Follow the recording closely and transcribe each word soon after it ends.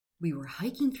We were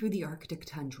hiking through the Arctic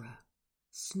tundra,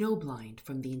 snowblind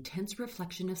from the intense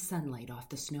reflection of sunlight off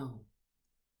the snow.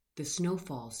 The snow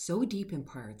falls so deep in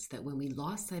parts that when we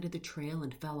lost sight of the trail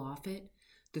and fell off it,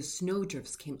 the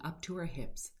snowdrifts came up to our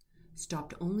hips,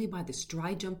 stopped only by the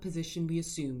stride jump position we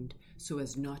assumed so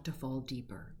as not to fall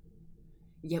deeper.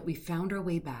 Yet we found our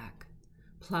way back.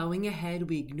 Plowing ahead,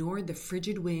 we ignored the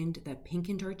frigid wind that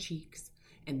pinkened our cheeks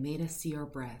and made us see our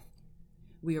breath.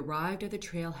 We arrived at the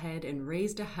trailhead and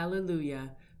raised a hallelujah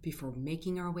before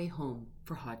making our way home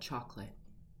for hot chocolate.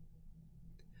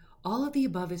 All of the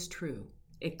above is true,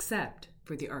 except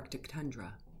for the Arctic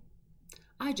tundra.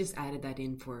 I just added that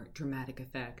in for dramatic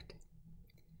effect.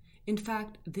 In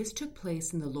fact, this took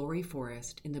place in the Lowry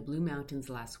Forest in the Blue Mountains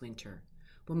last winter,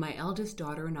 when my eldest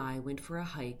daughter and I went for a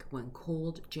hike one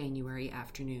cold January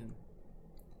afternoon.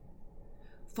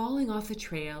 Falling off the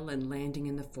trail and landing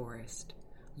in the forest,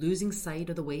 losing sight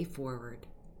of the way forward.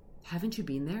 Haven't you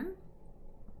been there?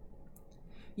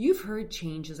 You've heard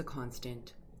change is a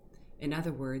constant. In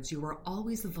other words, you are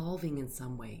always evolving in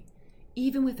some way,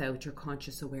 even without your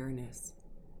conscious awareness.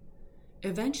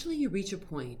 Eventually you reach a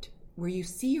point where you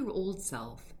see your old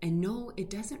self and know it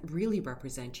doesn't really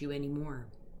represent you anymore.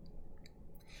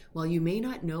 While you may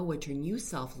not know what your new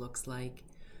self looks like,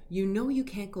 you know you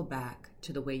can't go back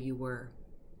to the way you were.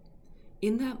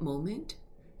 In that moment,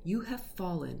 you have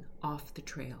fallen off the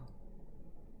trail.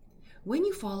 When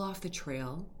you fall off the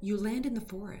trail, you land in the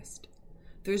forest.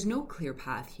 There's no clear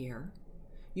path here.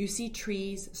 You see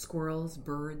trees, squirrels,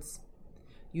 birds.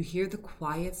 You hear the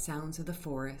quiet sounds of the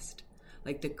forest,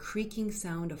 like the creaking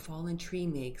sound a fallen tree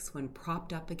makes when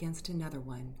propped up against another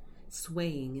one,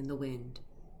 swaying in the wind.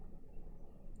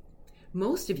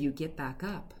 Most of you get back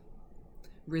up.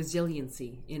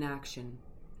 Resiliency in action.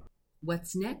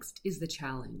 What's next is the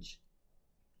challenge.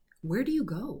 Where do you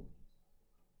go?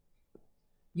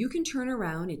 You can turn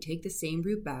around and take the same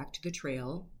route back to the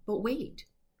trail, but wait.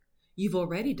 You've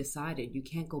already decided you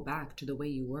can't go back to the way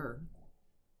you were.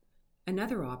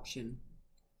 Another option.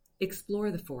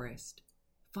 Explore the forest.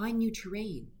 Find new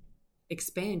terrain.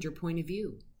 Expand your point of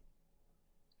view.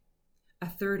 A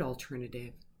third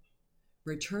alternative.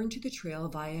 Return to the trail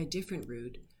via a different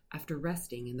route after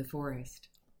resting in the forest.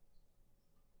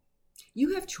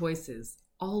 You have choices,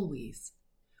 always.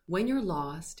 When you're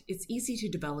lost, it's easy to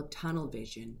develop tunnel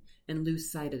vision and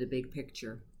lose sight of the big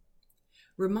picture.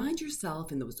 Remind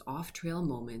yourself in those off-trail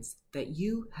moments that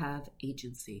you have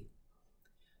agency.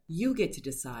 You get to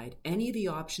decide any of the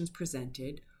options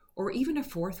presented, or even a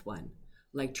fourth one,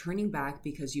 like turning back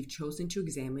because you've chosen to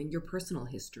examine your personal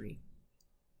history.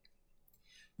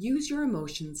 Use your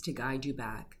emotions to guide you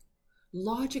back.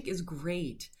 Logic is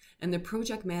great, and the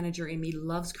project manager in me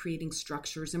loves creating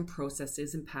structures and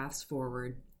processes and paths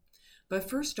forward. But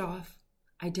first off,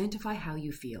 identify how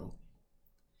you feel.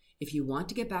 If you want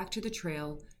to get back to the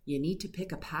trail, you need to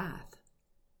pick a path.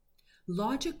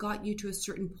 Logic got you to a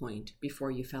certain point before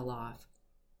you fell off.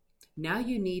 Now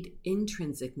you need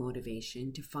intrinsic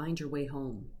motivation to find your way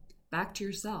home, back to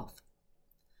yourself.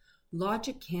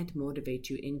 Logic can't motivate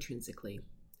you intrinsically.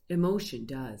 Emotion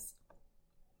does.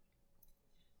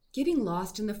 Getting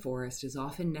lost in the forest is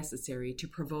often necessary to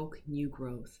provoke new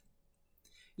growth.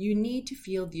 You need to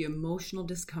feel the emotional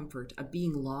discomfort of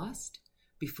being lost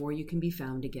before you can be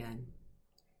found again.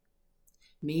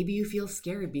 Maybe you feel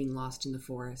scared being lost in the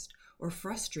forest or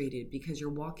frustrated because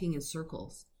you're walking in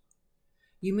circles.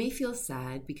 You may feel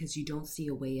sad because you don't see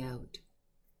a way out.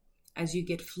 As you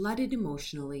get flooded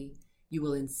emotionally, you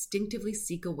will instinctively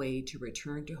seek a way to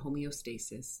return to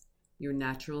homeostasis, your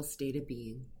natural state of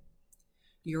being.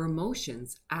 Your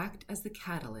emotions act as the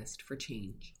catalyst for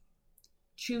change.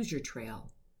 Choose your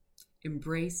trail.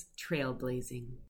 Embrace trailblazing.